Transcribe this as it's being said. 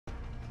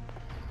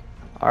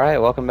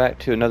Alright, welcome back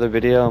to another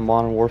video on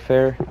Modern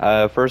Warfare.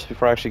 First,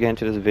 before I actually get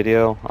into this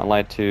video, I'd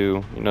like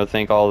to,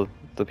 thank all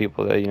the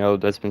people that,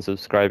 that's been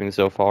subscribing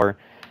so far.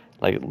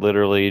 Like,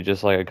 literally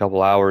just like a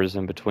couple hours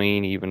in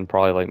between, even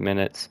probably like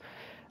minutes.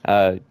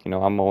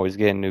 I'm always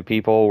getting new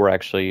people. We're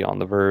actually on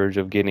the verge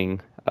of getting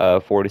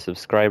 40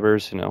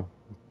 subscribers,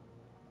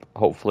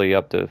 hopefully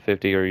up to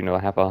 50 or,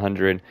 half a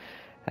hundred.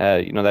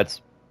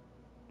 That's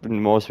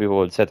most people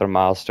would set their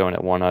milestone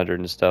at 100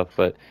 and stuff,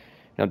 but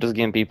just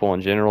getting people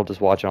in general, just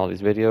watching all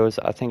these videos,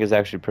 I think is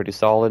actually pretty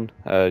solid.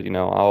 I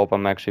hope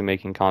I'm actually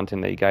making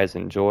content that you guys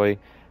enjoy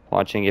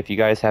watching. If you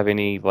guys have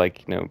any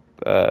things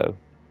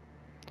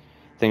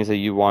that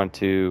you want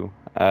to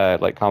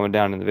comment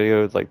down in the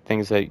videos, like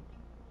things that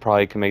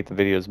probably can make the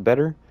videos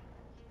better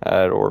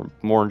or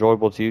more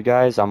enjoyable to you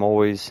guys, I'm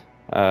always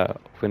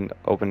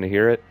open to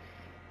hear it.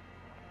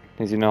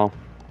 Because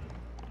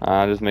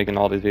just making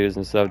all these videos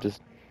and stuff, just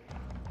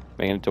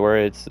making it to where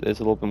it's a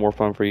little bit more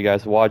fun for you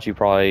guys to watch. You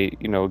probably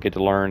get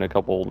to learn a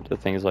couple of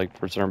things like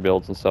for certain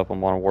builds and stuff on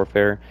Modern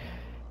Warfare.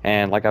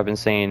 And like I've been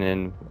saying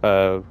in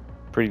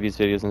previous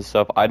videos and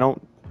stuff, I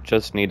don't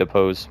just need to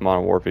post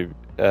Modern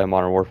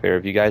Warfare.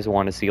 If you guys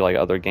want to see like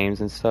other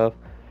games and stuff,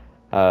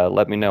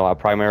 let me know. I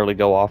primarily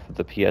go off of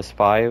the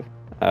PS5,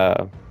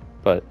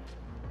 but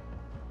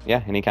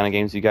yeah, any kind of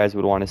games you guys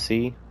would want to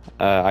see,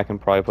 I can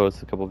probably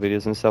post a couple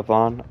videos and stuff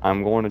on.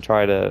 I'm going to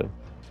try to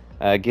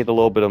get a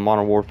little bit of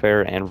Modern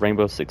Warfare and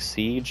Rainbow Six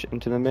Siege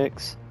into the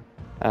mix,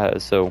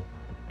 so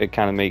it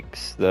kind of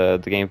makes the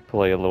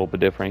gameplay a little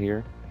bit different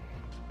here.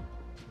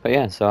 But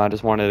yeah, so I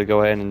just wanted to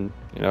go ahead and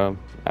have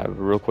a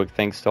real quick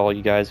thanks to all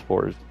you guys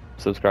for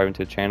subscribing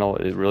to the channel.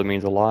 It really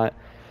means a lot.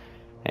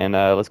 And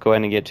let's go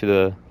ahead and get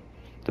to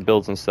the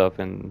builds and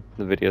stuff in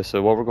the video.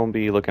 So what we're going to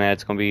be looking at,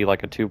 it's going to be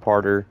like a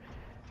two-parter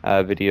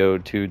video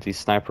to the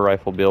sniper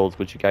rifle builds,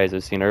 which you guys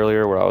have seen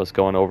earlier, where I was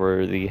going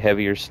over the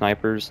heavier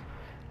snipers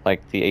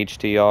like the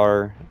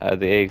HTR,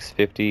 the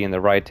AX50, and the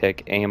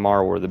Rytec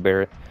AMR or the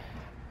Barrett.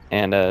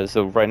 And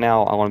so right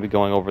now I want to be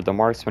going over the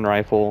marksman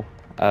rifle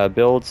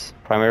builds,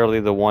 primarily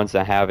the ones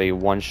that have a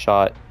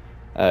one-shot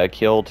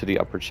kill to the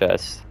upper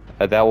chest.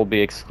 That will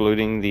be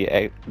excluding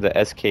the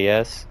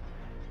SKS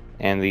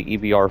and the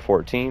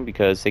EBR-14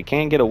 because they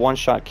can get a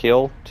one-shot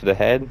kill to the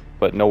head,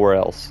 but nowhere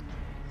else.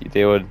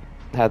 They would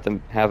have to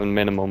have a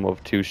minimum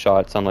of 2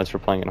 shots unless you're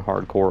playing in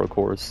hardcore, of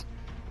course.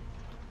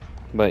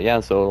 But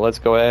yeah, so let's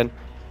go ahead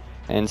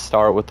and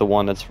start with the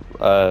one that's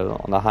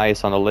on the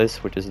highest on the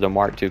list, which is the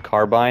Mark II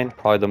carbine.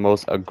 Probably the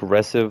most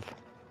aggressive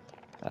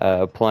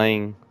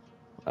playing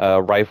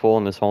rifle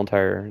in this whole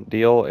entire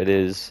deal. It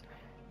is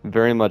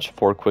very much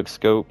for quick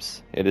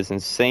scopes. It is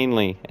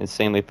insanely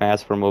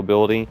fast for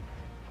mobility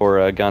for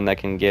a gun that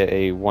can get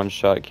a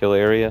one-shot kill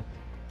area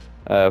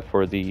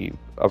for the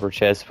upper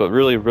chest, but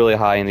really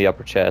high in the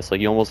upper chest. Like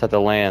you almost have to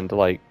land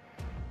like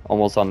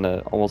almost on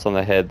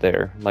the head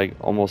there, like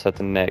almost at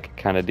the neck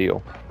kind of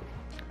deal.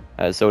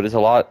 So it is a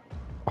lot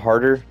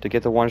harder to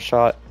get the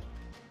one-shot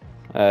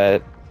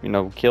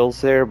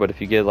kills there, but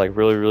if you get like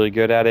really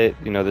good at it,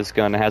 this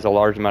gun has a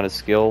large amount of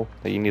skill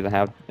that you need to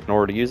have in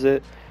order to use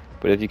it.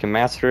 But if you can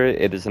master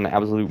it, it is an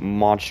absolute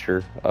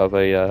monster of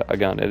a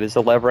gun. It is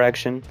a lever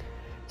action,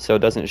 so it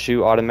doesn't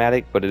shoot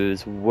automatic, but it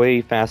is way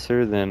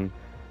faster than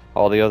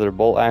all the other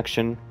bolt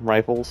action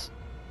rifles,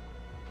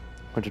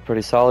 which is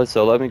pretty solid.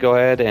 So let me go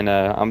ahead and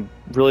I'm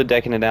really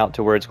decking it out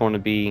to where it's going to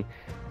be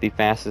the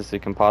fastest it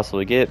can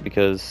possibly get,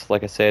 because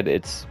like I said,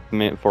 it's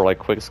meant for like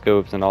quick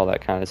scopes and all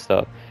that kind of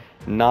stuff,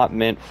 not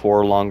meant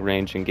for long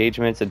range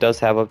engagements. It does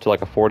have up to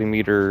like a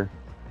 40-meter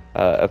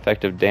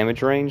effective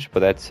damage range, but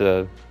that's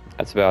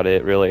about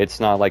it really. It's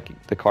not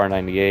like the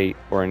Kar98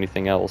 or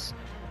anything else.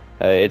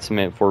 It's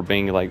meant for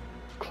being like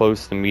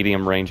close to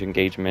medium range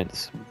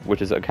engagements,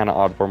 which is a kind of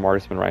odd for a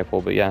marksman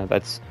rifle, but yeah,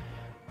 that's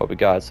what we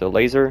got. So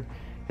laser,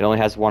 it only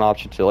has one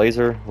option to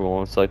laser.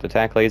 We'll select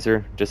attack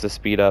laser just to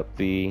speed up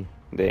the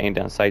aim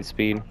down sight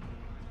speed.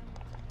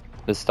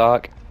 The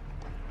stock,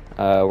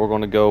 we're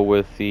going to go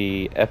with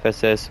the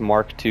FSS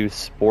Mark II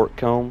Sport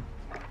Comb,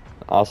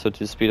 also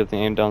to speed up the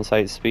aim down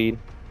sight speed.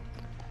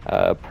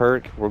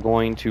 Perk, we're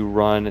going to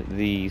run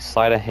the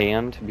sleight of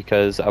hand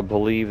because I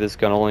believe this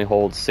gun only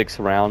holds 6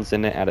 rounds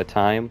in it at a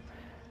time.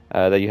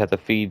 That you have to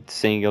feed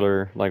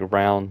singular like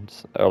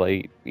rounds, or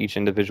like each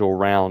individual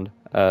round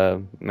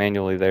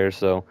manually there.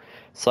 So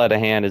sleight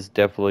of hand is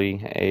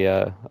definitely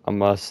a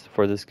must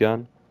for this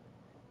gun.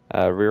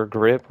 Rear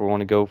grip, we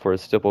want to go for a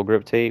stipple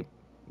grip tape,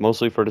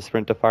 mostly for the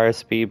sprint to fire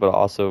speed, but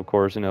also of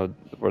course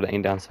for the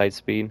aim down sight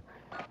speed.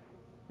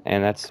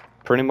 And that's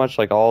pretty much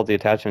like all the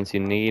attachments you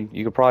need.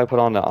 You could probably put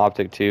on the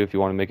optic too if you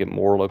want to make it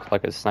more look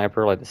like a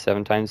sniper, like the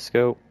 7x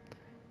scope.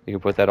 You can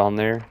put that on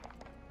there.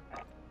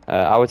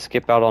 I would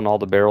skip out on all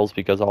the barrels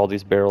because all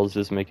these barrels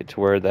just make it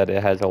to where that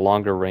it has a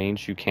longer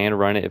range. You can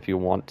run it if you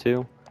want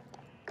to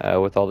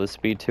with all the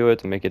speed to it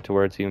to make it to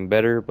where it's even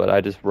better, but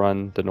I just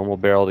run the normal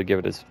barrel to give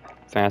it as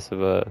fast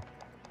of a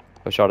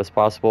shot as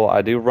possible.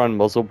 I do run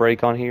muzzle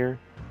brake on here.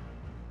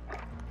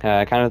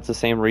 Kind of the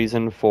same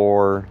reason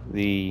for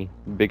the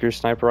bigger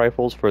sniper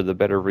rifles, for the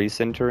better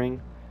recentering.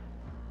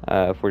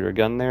 for your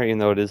gun there. Even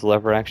though it is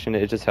lever action,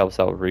 it just helps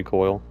out with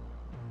recoil,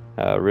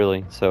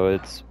 really. So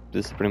this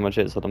is pretty much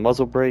it. So the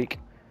muzzle brake,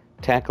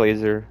 tack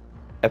laser,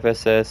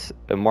 FSS,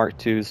 a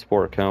Mark II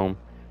sport comb,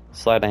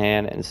 sleight of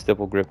hand, and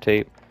stipple grip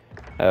tape.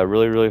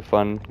 Really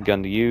fun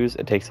gun to use.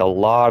 It takes a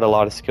lot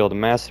of skill to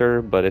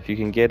master, but if you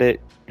can get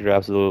it, you're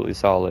absolutely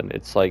solid.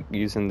 It's like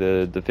using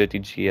the 50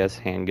 GS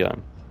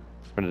handgun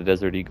from the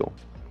Desert Eagle.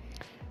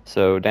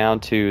 So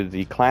down to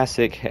the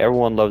classic,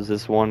 everyone loves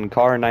this one,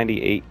 Kar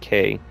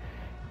 98K,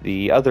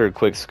 the other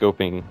quick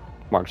scoping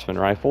marksman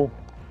rifle.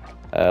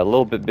 A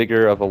little bit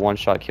bigger of a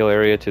one-shot kill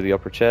area to the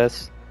upper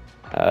chest,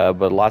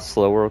 but a lot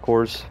slower, of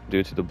course,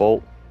 due to the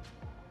bolt.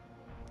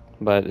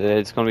 But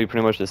it's going to be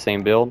pretty much the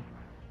same build.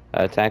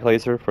 Tack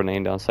laser for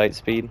aim down sight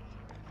speed.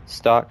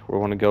 Stock, we're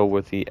going to go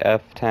with the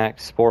F-Tac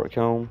sport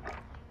comb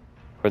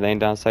for the aim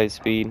down sight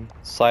speed.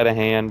 Sleight of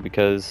hand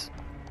because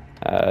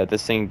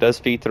this thing does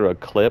feed through a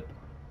clip,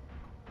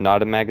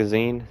 not a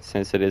magazine.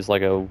 Since it is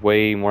like a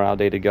way more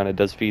outdated gun, it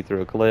does feed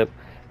through a clip.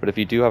 But if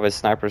you do have a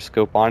sniper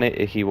scope on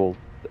it, he will,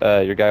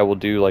 your guy will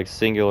do like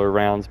singular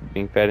rounds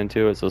being fed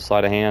into it. So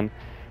sleight of hand,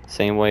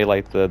 same way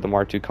like the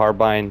Mark II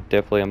carbine,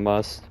 definitely a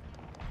must.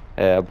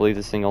 I believe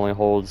this thing only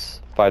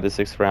holds 5 to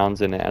 6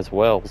 rounds in it as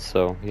well,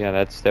 so yeah,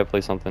 that's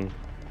definitely something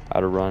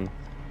I'd run.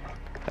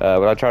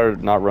 But I try to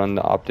not run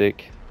the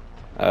optic.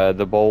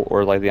 The bolt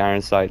or like the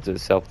iron sights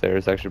itself there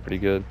is actually pretty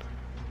good.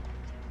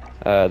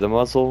 The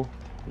muzzle,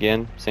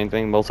 again, same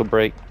thing, muzzle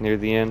brake near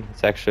the end.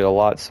 It's actually a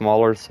lot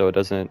smaller, so it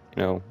doesn't,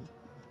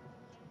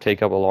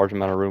 take up a large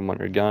amount of room on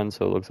your gun,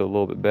 so it looks a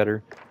little bit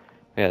better.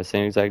 Yeah,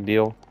 same exact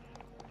deal.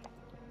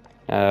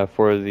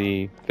 For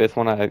the fifth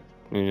one,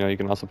 you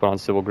can also put on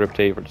stipple grip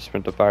tape for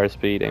sprint to fire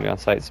speed, aim down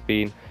sight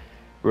speed.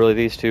 Really,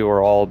 these two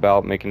are all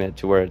about making it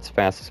to where it's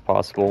fast as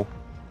possible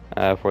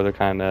for the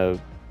kind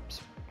of,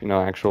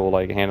 actual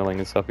like handling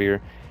and stuff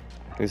here.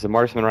 Because the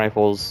marksman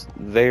rifles,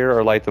 there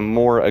are like the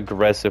more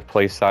aggressive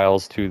play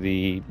styles to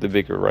the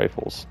bigger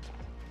rifles,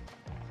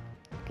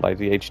 like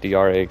the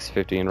HDR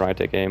AX50 and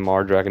Rytec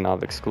AMR,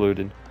 Dragunov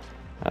excluded.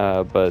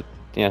 But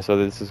yeah, so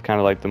this is kind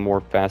of like the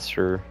more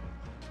faster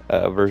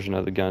version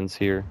of the guns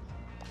here.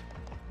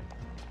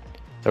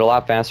 They're a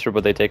lot faster,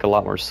 but they take a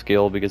lot more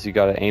skill because you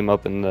got to aim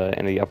up in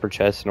the upper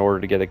chest in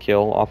order to get a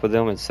kill off of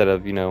them, instead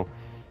of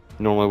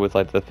normally with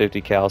like the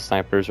 50 cal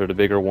snipers or the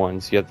bigger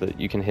ones,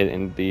 you can hit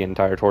in the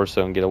entire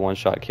torso and get a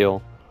one-shot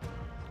kill.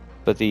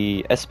 But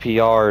the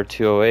SPR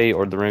 208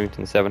 or the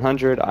Remington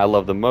 700, I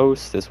love the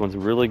most. This one's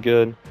really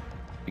good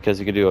because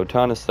you can do a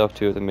ton of stuff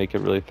to it to make it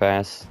really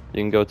fast.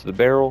 You can go to the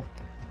barrel,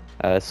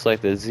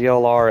 select the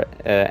ZLR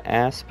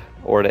ASP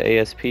or the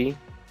ASP.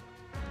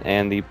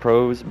 And the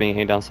pros being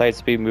aim down sight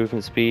speed,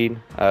 movement speed,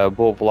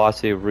 bullet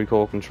velocity,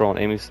 recoil control, and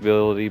aiming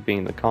stability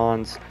being the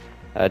cons.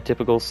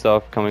 Typical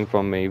stuff coming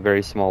from a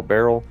very small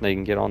barrel that you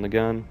can get on the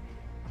gun.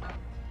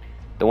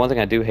 The one thing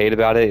I do hate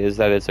about it is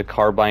that it's a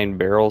carbine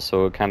barrel,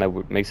 so it kind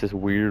of makes this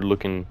weird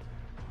looking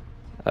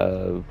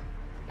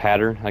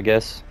pattern, I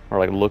guess, or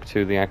like look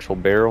to the actual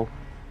barrel.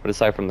 But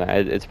aside from that,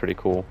 it's pretty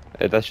cool.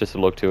 That's just a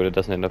look to it. It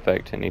doesn't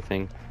affect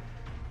anything.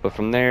 But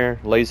from there,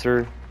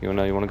 laser, you want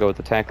to go with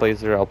the tack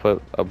laser. I'll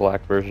put a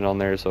black version on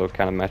there so it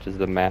kind of matches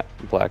the matte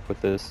black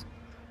with this.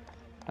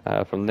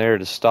 From there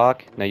to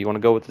stock. Now you want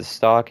to go with the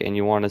stock and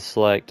you want to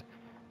select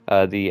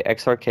the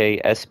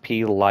XRK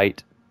SP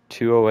Light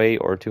 208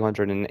 or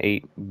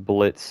 208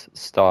 Blitz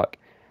stock.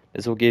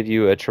 This will give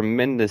you a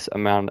tremendous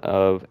amount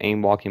of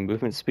aim walking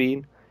movement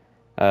speed,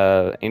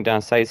 aim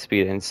down sight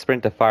speed, and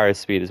sprint to fire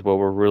speed is what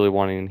we're really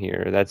wanting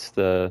here. That's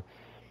the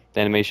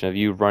animation of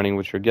you running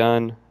with your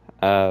gun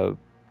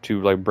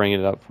to like bring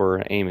it up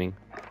for aiming.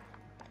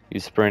 You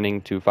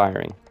sprinting to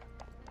firing,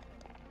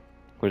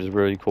 which is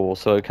really cool.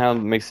 So it kind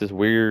of makes this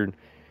weird,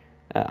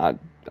 I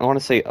want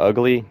to say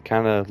ugly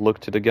kind of look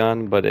to the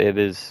gun, but it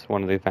is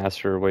one of the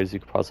faster ways you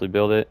could possibly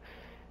build it.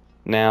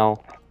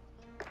 Now,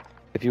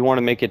 if you want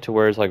to make it to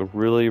where it's like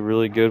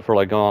really good for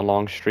like going on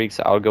long streaks,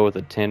 I would go with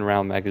a 10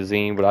 round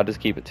magazine, but I'll just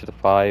keep it to the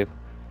 5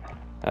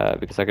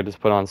 because I could just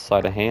put on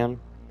sleight of hand,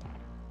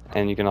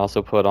 and you can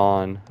also put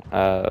on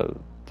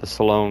the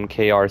Salone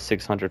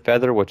KR600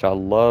 Feather, which I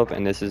love,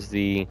 and this is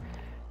the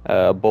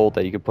bolt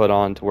that you can put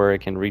on to where it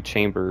can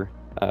rechamber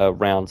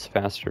rounds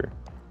faster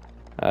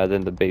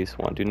than the base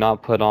one. Do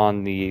not put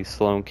on the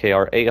Salone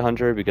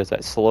KR800 because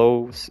that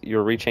slows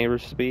your rechamber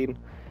speed,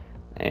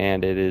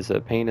 and it is a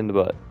pain in the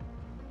butt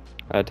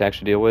to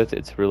actually deal with.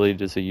 It's really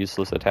just a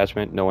useless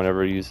attachment. No one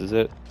ever uses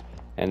it,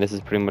 and this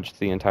is pretty much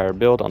the entire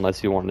build.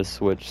 Unless you want to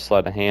switch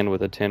sleight of hand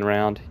with a 10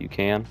 round, you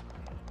can.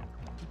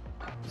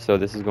 So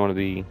this is going to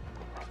be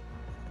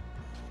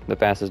the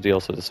fastest deal.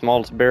 So the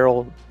smallest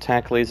barrel,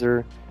 tack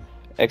laser,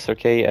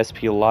 XRK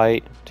SP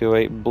Light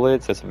 208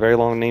 Blitz, that's a very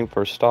long name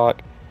for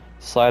stock,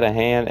 sleight of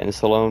hand, and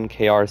Salone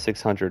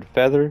KR600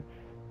 Feather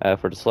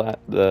for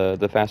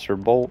the faster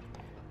bolt.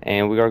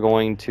 And we are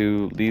going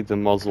to leave the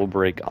muzzle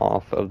brake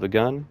off of the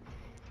gun.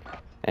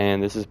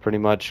 And this is pretty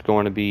much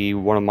going to be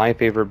one of my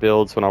favorite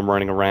builds when I'm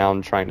running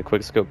around trying to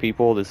quickscope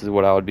people. This is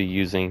what I would be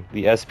using.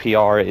 The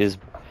SPR is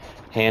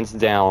hands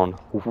down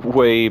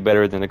way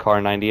better than the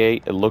Kar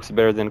 98. It looks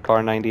better than the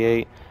Kar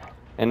 98.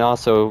 And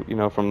also, you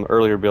know, from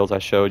earlier builds I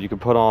showed, you can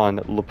put on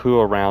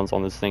Lapua rounds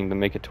on this thing to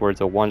make it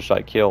towards a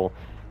one-shot kill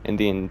in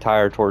the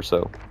entire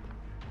torso.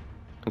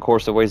 Of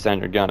course, it weighs down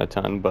your gun a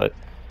ton, but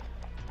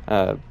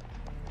that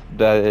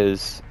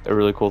is a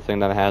really cool thing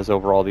that it has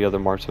over all the other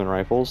marksman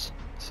rifles.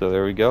 So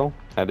there we go.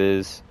 That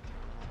is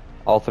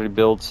all 3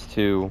 builds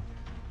to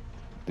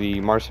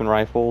the marksman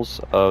rifles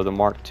of the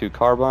Mark II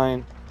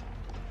carbine,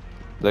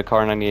 the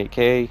Kar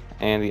 98K,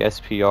 and the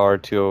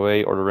SPR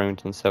 208 or the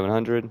Remington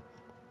 700.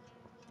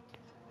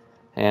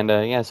 And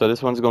yeah, so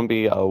this one's going to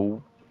be a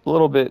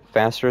little bit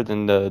faster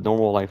than the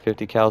normal like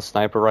 50 cal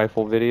sniper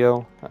rifle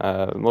video,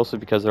 mostly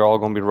because they're all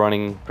going to be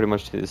running pretty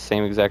much the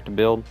same exact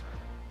build.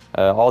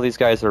 All these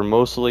guys are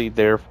mostly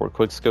there for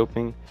quick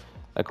scoping.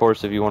 Of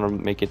course, if you want to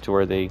make it to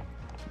where they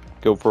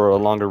go for a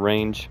longer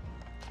range,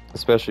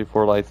 especially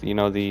for like, you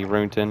know, the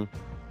Remington,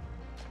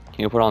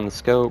 you put on the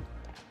scope,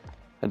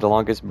 the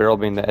longest barrel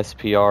being the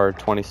SPR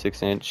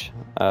 26-inch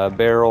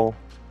barrel,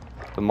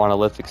 the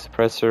monolithic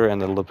suppressor,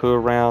 and the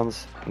Lapua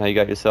rounds. Now you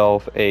got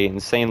yourself a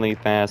insanely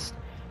fast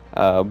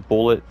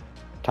bullet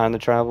time to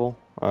travel.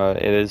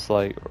 It is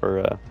like,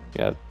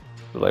 yeah,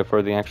 like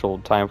for the actual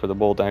time for the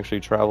bullet to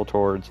actually travel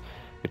towards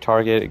your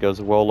target, it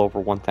goes well over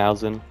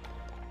 1,000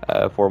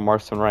 for a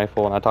marksman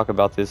rifle, and I talk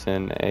about this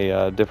in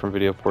a different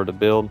video for the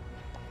build.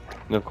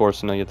 And of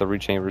course, you know, you have the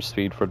rechamber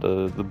speed for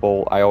the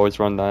bolt. I always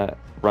run that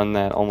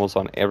almost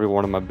on every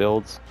one of my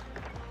builds.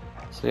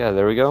 So yeah,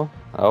 there we go.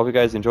 I hope you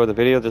guys enjoyed the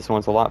video. This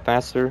one's a lot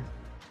faster.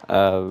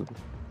 You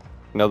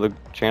know, the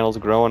channel's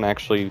growing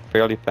actually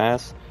fairly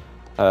fast.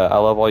 I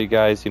love all you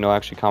guys, you know,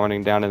 actually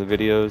commenting down in the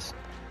videos,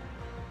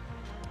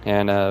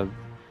 and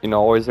you know,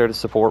 always there to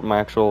support my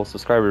actual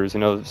subscribers. You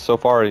know, so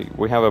far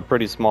we have a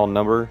pretty small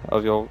number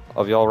of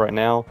y'all right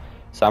now,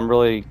 so I'm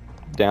really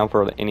down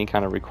for any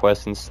kind of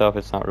requests and stuff.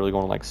 It's not really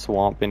going to like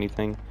swamp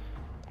anything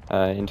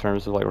in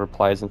terms of like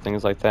replies and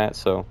things like that.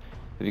 So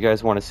if you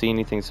guys want to see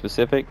anything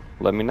specific,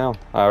 let me know.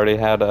 I already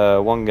had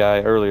one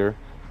guy earlier,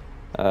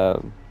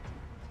 you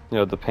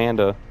know, the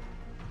Panda,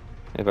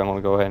 if I want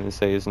to go ahead and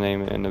say his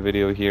name in the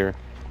video here,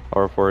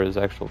 or for his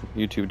actual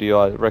YouTube deal,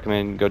 I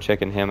recommend go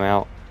checking him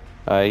out.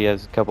 He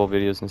has a couple of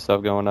videos and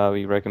stuff going up.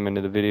 He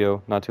recommended a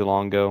video not too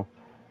long ago,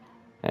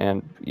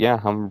 and yeah,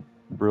 I'm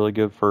really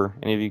good for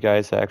any of you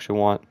guys that actually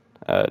want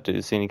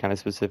to see any kind of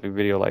specific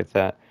video like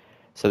that.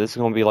 So this is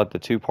going to be like the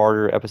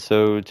 2-parter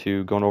episode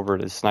to going over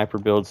the sniper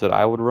builds that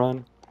I would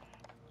run,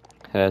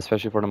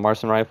 especially for the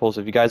marksman rifles.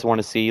 If you guys want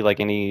to see like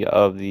any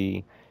of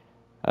the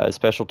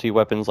specialty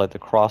weapons like the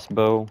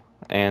crossbow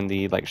and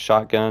the like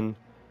shotgun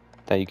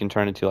that you can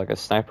turn into like a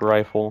sniper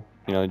rifle,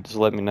 you know, just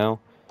let me know.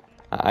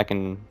 I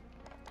can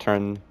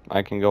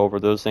go over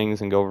those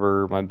things and go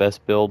over my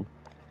best build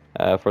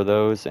for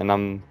those. And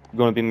I'm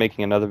going to be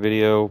making another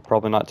video,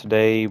 probably not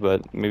today,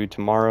 but maybe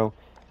tomorrow.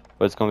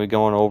 But it's going to be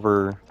going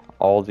over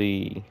all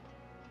the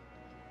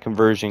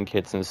conversion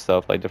kits and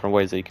stuff, like different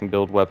ways that you can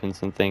build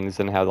weapons and things,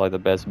 and have like the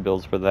best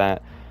builds for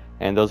that.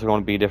 And those are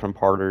going to be different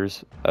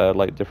parters,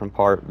 like different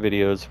part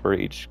videos for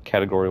each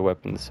category of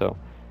weapons. So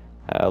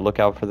look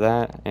out for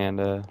that.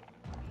 And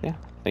yeah,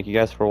 thank you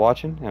guys for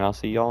watching, and I'll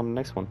see y'all in the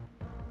next one.